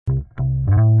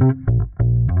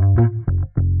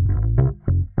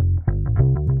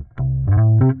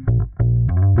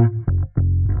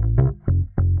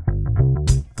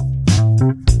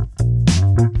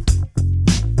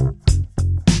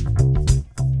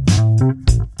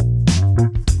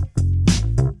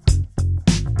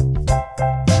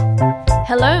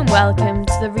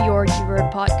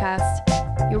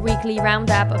weekly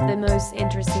roundup of the most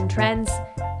interesting trends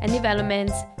and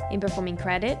developments in performing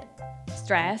credit,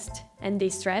 stressed and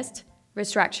distressed,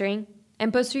 restructuring,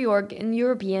 and post-reorg in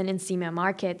European and CEMEA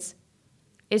markets.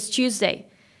 It's Tuesday,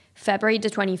 February the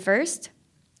 21st.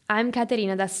 I'm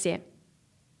Caterina Dassier.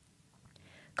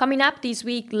 Coming up this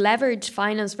week, leveraged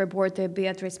finance reporter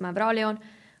Beatrice Mavroleon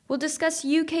will discuss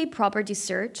UK property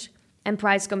search and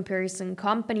price comparison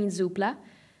company Zoopla,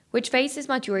 which faces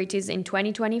maturities in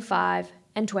 2025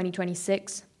 and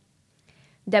 2026.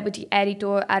 Deputy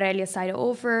editor Aurelia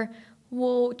Seidehofer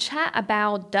will chat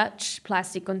about Dutch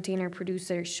plastic container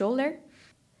producer Scholler,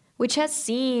 which has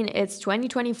seen its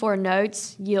 2024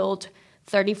 notes yield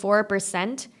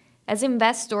 34% as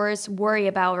investors worry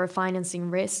about refinancing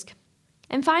risk.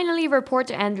 And finally,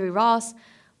 reporter Andrew Ross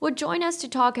will join us to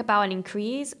talk about an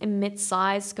increase in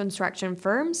mid-sized construction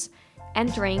firms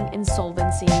entering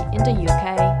insolvency in the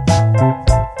UK.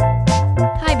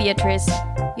 Hi Beatrice,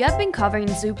 you have been covering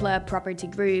Zoopla Property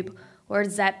Group, or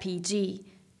ZPG.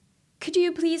 Could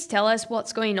you please tell us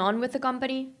what's going on with the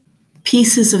company?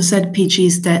 Pieces of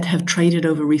ZPG's debt have traded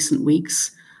over recent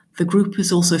weeks. The group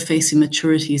is also facing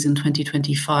maturities in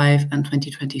 2025 and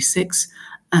 2026,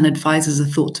 and advisors are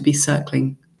thought to be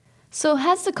circling. So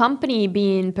has the company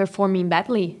been performing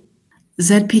badly?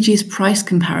 ZPG's price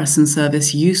comparison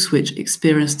service Uswitch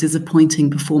experienced disappointing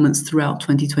performance throughout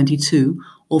 2022,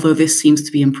 although this seems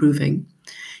to be improving.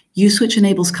 Uswitch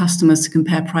enables customers to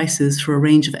compare prices for a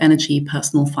range of energy,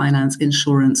 personal finance,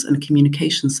 insurance, and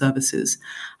communication services.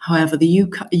 However, the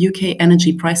UK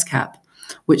energy price cap,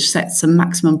 which sets a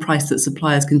maximum price that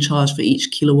suppliers can charge for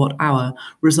each kilowatt hour,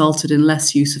 resulted in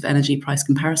less use of energy price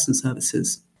comparison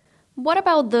services. What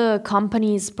about the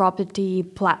company's property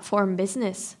platform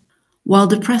business? While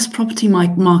depressed property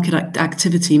market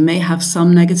activity may have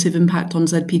some negative impact on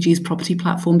ZPG's property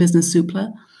platform business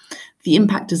Zoopla, the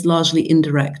impact is largely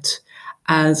indirect,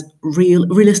 as real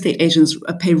estate agents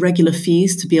pay regular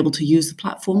fees to be able to use the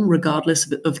platform regardless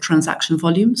of transaction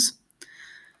volumes.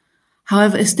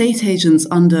 However, estate agents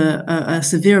under a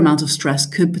severe amount of stress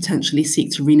could potentially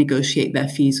seek to renegotiate their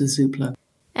fees with Zoopla.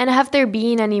 And have there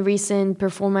been any recent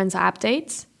performance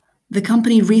updates? The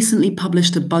company recently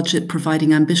published a budget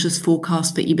providing ambitious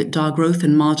forecasts for EBITDA growth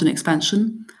and margin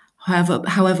expansion.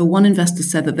 However, one investor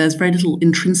said that there's very little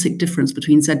intrinsic difference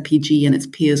between ZPG and its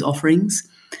peers' offerings.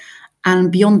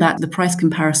 And beyond that, the price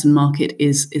comparison market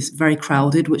is very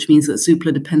crowded, which means that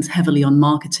Zoopla depends heavily on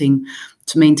marketing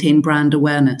to maintain brand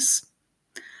awareness.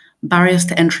 Barriers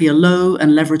to entry are low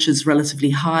and leverage is relatively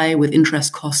high, with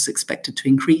interest costs expected to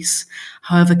increase.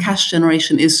 However, cash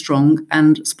generation is strong,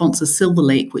 and sponsor Silver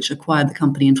Lake, which acquired the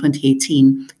company in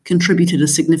 2018, contributed a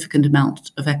significant amount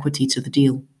of equity to the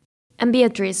deal. And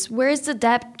Beatrice, where is the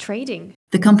debt trading?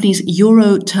 The company's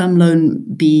Euro Term Loan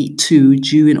B2,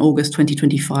 due in August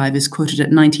 2025, is quoted at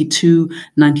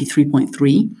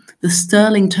 92.93.3. The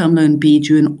Sterling Term Loan B,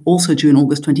 also due in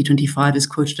August 2025, is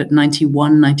quoted at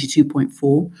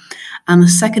 91.92.4. And the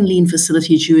second lien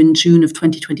facility due in June of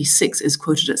 2026 is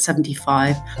quoted at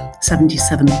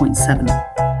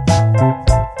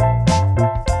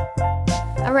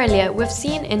 77.7. Aurelia, we've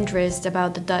seen interest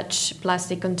about the Dutch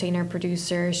plastic container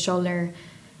producer Scholler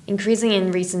increasing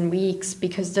in recent weeks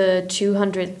because the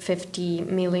 250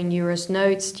 million euros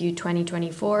notes due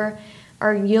 2024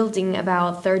 are yielding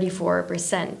about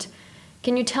 34%.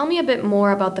 Can you tell me a bit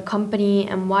more about the company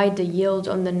and why the yield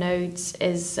on the notes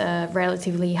is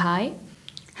relatively high?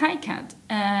 Hi, Kat.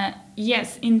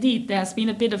 Yes, indeed, there's been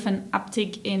a bit of an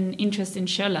uptick in interest in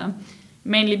Scholler,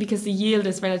 mainly because the yield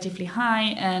is relatively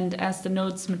high, and as the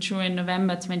notes mature in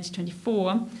November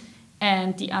 2024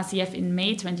 and the RCF in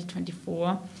May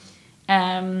 2024,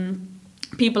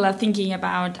 people are thinking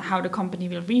about how the company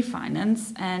will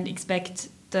refinance and expect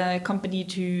the company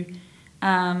to,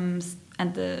 and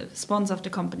the sponsor of the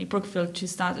company, Brookfield, to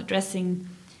start addressing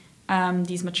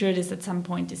these maturities at some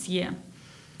point this year.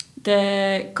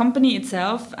 The company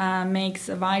itself makes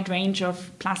a wide range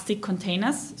of plastic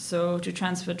containers, so to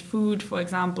transfer food, for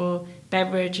example,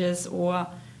 beverages or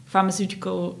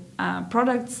pharmaceutical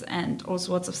products and all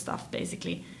sorts of stuff,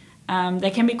 basically.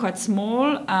 They can be quite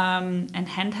small and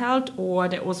handheld, or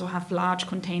they also have large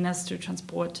containers to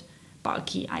transport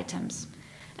bulky items.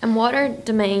 And what are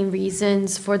the main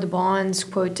reasons for the bonds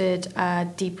quoted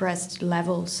at depressed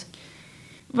levels?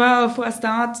 Well, for a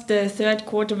start, the third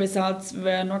quarter results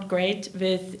were not great,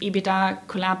 with EBITDA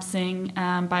collapsing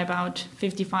by about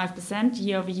 55%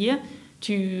 year over year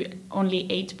to only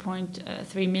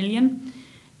 8.3 million.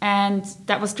 And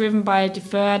that was driven by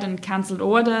deferred and cancelled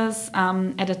orders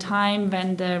at a time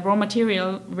when the raw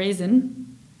material resin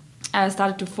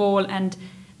started to fall and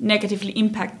negatively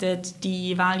impacted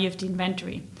the value of the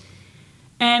inventory.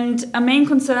 And a main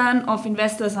concern of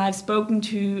investors I've spoken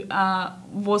to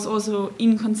was also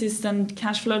inconsistent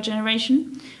cash flow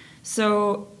generation.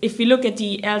 So if we look at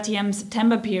the LTM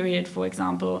September period, for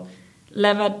example,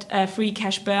 levered free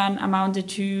cash burn amounted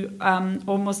to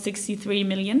almost 63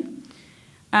 million,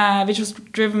 which was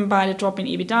driven by the drop in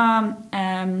EBITDA,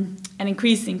 an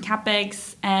increase in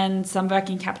CapEx, and some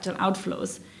working capital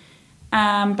outflows.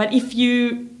 But if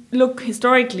you look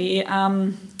historically,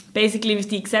 basically with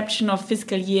the exception of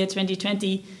fiscal year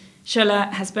 2020,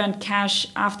 Schoeller has burned cash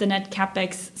after net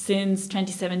CapEx since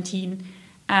 2017,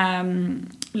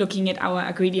 looking at our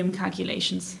Agridium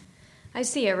calculations. I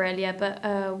see, Aurelia, but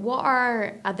what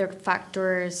other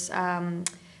factors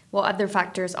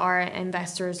are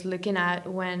investors looking at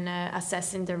when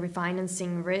assessing the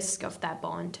refinancing risk of that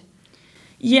bond?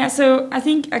 Yeah, so I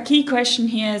think a key question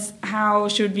here is how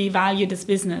should we value this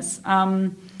business?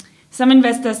 Some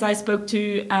investors I spoke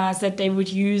to said they would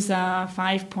use a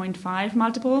 5.5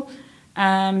 multiple,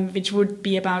 which would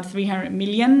be about 300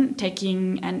 million,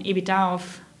 taking an EBITDA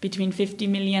of between 50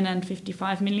 million and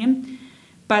 55 million.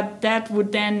 But that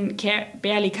would then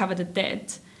barely cover the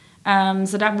debt.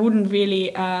 So that wouldn't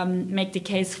really make the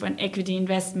case for an equity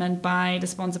investment by the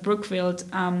sponsor Brookfield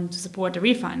to support the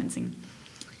refinancing.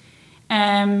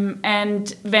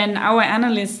 And when our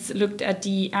analysts looked at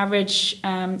the average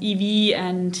EV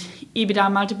and EBITDA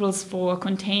multiples for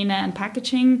container and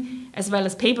packaging, as well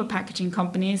as paper packaging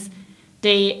companies,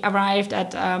 they arrived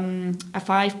at a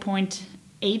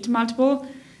 5.8 multiple.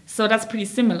 So that's pretty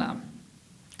similar.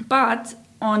 But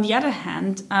on the other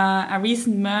hand, a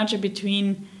recent merger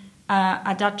between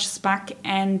a Dutch SPAC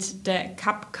and the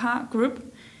Cabka Group,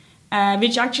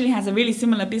 which actually has a really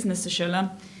similar business to Schoeller,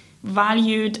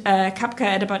 valued Cabka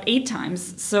at about 8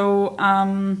 times. So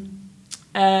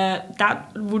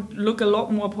that would look a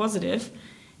lot more positive.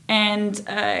 And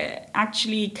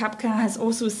actually, Cabka has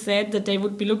also said that they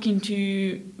would be looking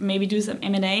to maybe do some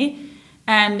M&A.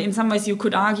 And in some ways, you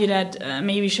could argue that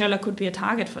maybe Schoeller could be a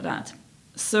target for that.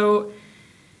 So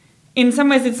in some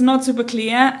ways, it's not super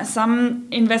clear. Some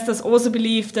investors also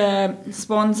believe the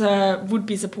sponsor would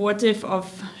be supportive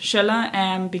of Schoeller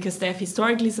because they have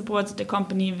historically supported the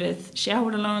company with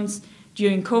shareholder loans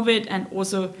during COVID and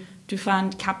also to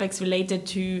fund CapEx related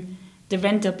to the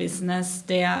rental business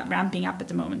they are ramping up at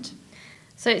the moment.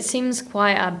 So it seems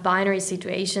quite a binary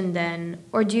situation then.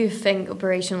 Or do you think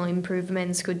operational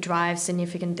improvements could drive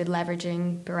significant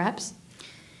deleveraging, perhaps?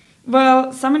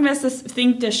 Well, some investors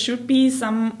think there should be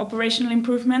some operational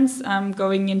improvements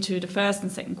going into the first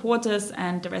and second quarters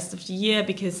and the rest of the year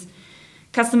because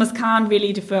customers can't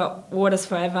really defer orders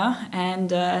forever. And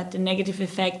the negative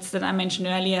effects that I mentioned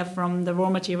earlier from the raw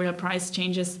material price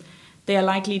changes, they are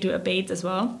likely to abate as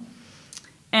well.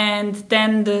 And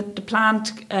then the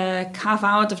planned carve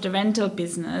out of the rental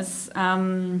business,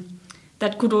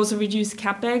 that could also reduce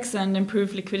CapEx and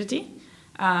improve liquidity.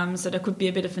 So there could be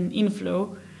a bit of an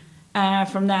inflow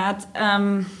from that.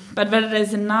 But whether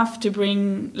there's enough to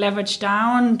bring leverage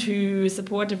down to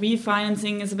support the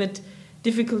refinancing is a bit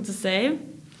difficult to say.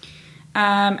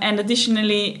 And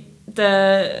additionally,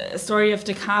 the story of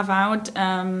the carve out,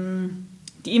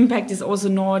 the impact is also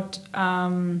not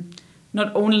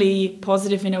only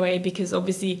positive in a way, because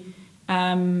obviously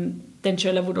then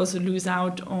Schoeller would also lose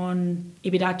out on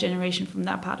EBITDA generation from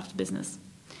that part of the business.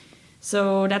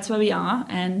 So that's where we are,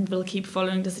 and we'll keep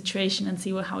following the situation and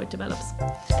see how it develops.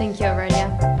 Thank you,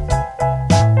 Aurelia.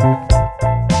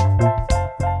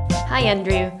 Hi,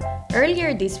 Andrew.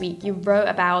 Earlier this week, you wrote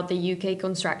about the UK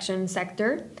construction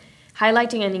sector,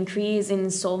 highlighting an increase in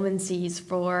insolvencies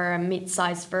for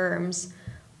mid-sized firms.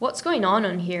 What's going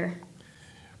on here?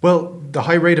 Well, the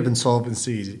high rate of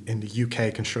insolvency in the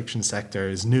UK construction sector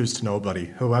is news to nobody.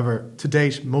 However, to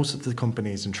date, most of the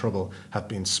companies in trouble have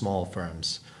been small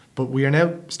firms. But we are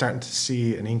now starting to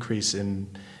see an increase in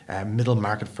middle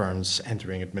market firms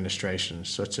entering administration,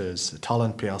 such as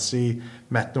Tolland PLC,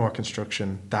 Metnor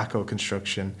Construction, Daco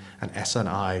Construction, and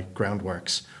SNI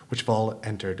Groundworks, which have all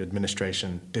entered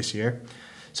administration this year.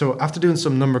 So after doing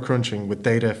some number crunching with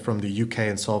data from the UK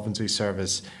Insolvency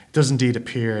Service, it does indeed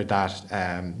appear that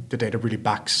the data really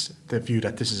backs the view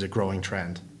that this is a growing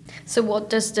trend. So what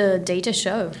does the data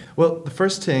show? Well, the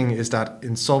first thing is that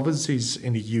insolvencies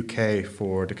in the UK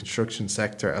for the construction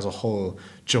sector as a whole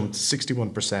jumped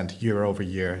 61% year over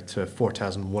year to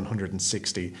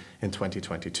 4,160 in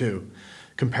 2022.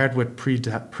 Compared with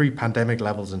pre-pandemic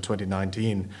levels in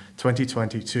 2019,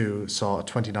 2022 saw a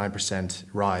 29%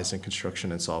 rise in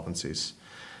construction insolvencies.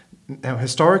 Now,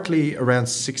 historically, around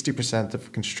 60%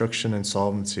 of construction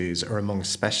insolvencies are among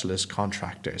specialist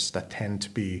contractors that tend to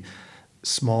be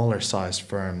smaller sized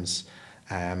firms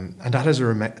And that has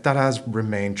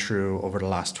remained true over the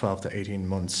last 12 to 18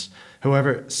 months.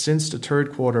 However, since the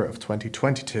third quarter of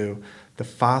 2022, the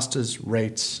fastest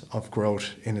rates of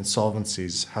growth in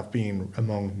insolvencies have been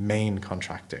among main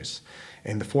contractors.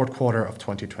 In the fourth quarter of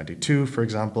 2022, for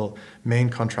example, main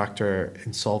contractor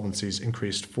insolvencies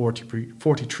increased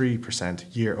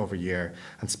 43% year over year,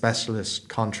 and specialist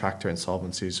contractor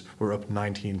insolvencies were up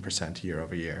 19% year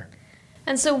over year.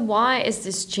 And so why is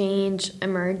this change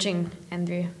emerging,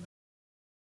 Andrew?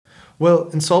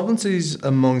 Well, insolvencies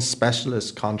among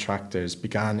specialist contractors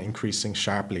began increasing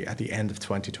sharply at the end of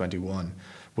 2021,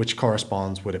 which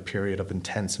corresponds with a period of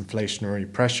intense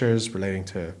inflationary pressures relating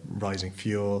to rising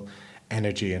fuel,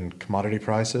 energy and commodity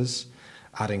prices,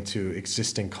 adding to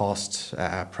existing cost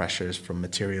pressures from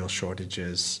material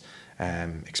shortages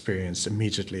experienced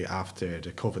immediately after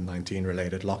the COVID-19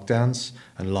 related lockdowns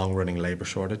and long-running labour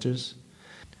shortages.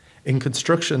 In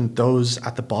construction, those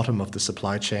at the bottom of the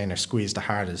supply chain are squeezed the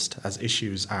hardest as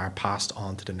issues are passed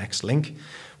on to the next link,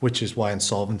 which is why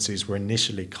insolvencies were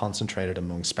initially concentrated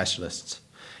among specialists.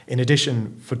 In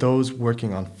addition, for those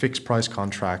working on fixed price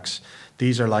contracts,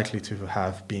 these are likely to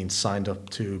have been signed up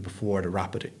to before the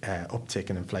rapid uptick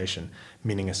in inflation,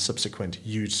 meaning a subsequent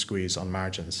huge squeeze on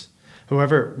margins.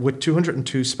 However, with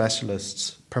 202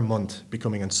 specialists per month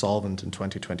becoming insolvent in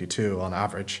 2022 on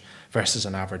average versus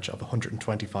an average of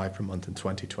 125 per month in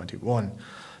 2021,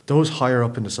 those higher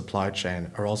up in the supply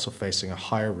chain are also facing a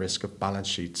higher risk of balance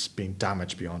sheets being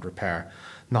damaged beyond repair,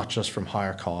 not just from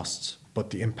higher costs, but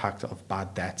the impact of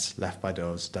bad debts left by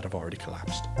those that have already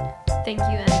collapsed. Thank you,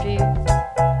 Andrew.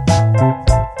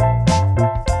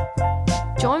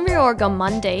 Join Reorg on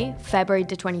Monday, February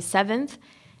the 27th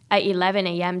at 11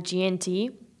 a.m.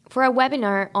 GMT for a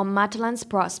webinar on Matalan's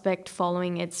prospect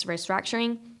following its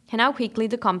restructuring and how quickly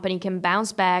the company can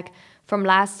bounce back from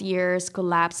last year's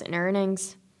collapse in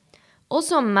earnings.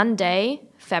 Also on Monday,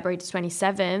 February the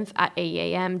 27th at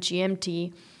 8 a.m.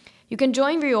 GMT, you can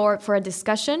join Reorg for a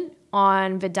discussion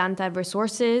on Vedanta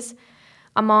Resources,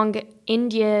 among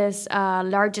India's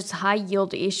largest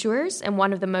high-yield issuers and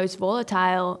one of the most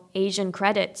volatile Asian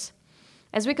credits.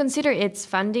 As we consider its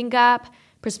funding gap,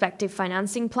 prospective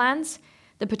financing plans,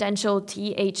 the potential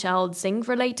THL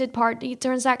Zinc-related party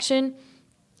transaction,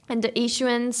 and the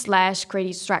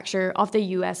issuance/credit structure of the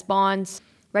US bonds.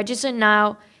 Register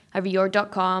now at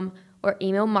reorg.com or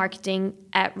email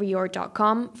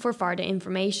marketing@reorg.com for further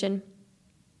information.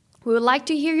 We would like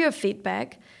to hear your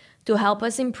feedback to help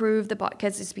us improve the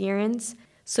podcast experience,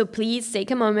 so please take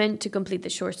a moment to complete the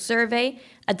short survey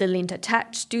at the link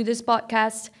attached to this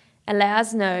podcast and let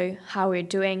us know how we're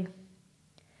doing.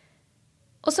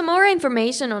 Also, more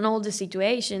information on all the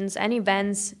situations and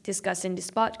events discussed in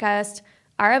this podcast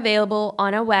are available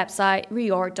on our website,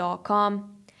 reorg.com.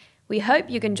 We hope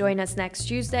you can join us next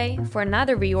Tuesday for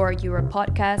another Reorg Europe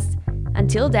podcast.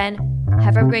 Until then,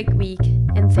 have a great week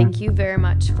and thank you very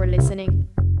much for listening.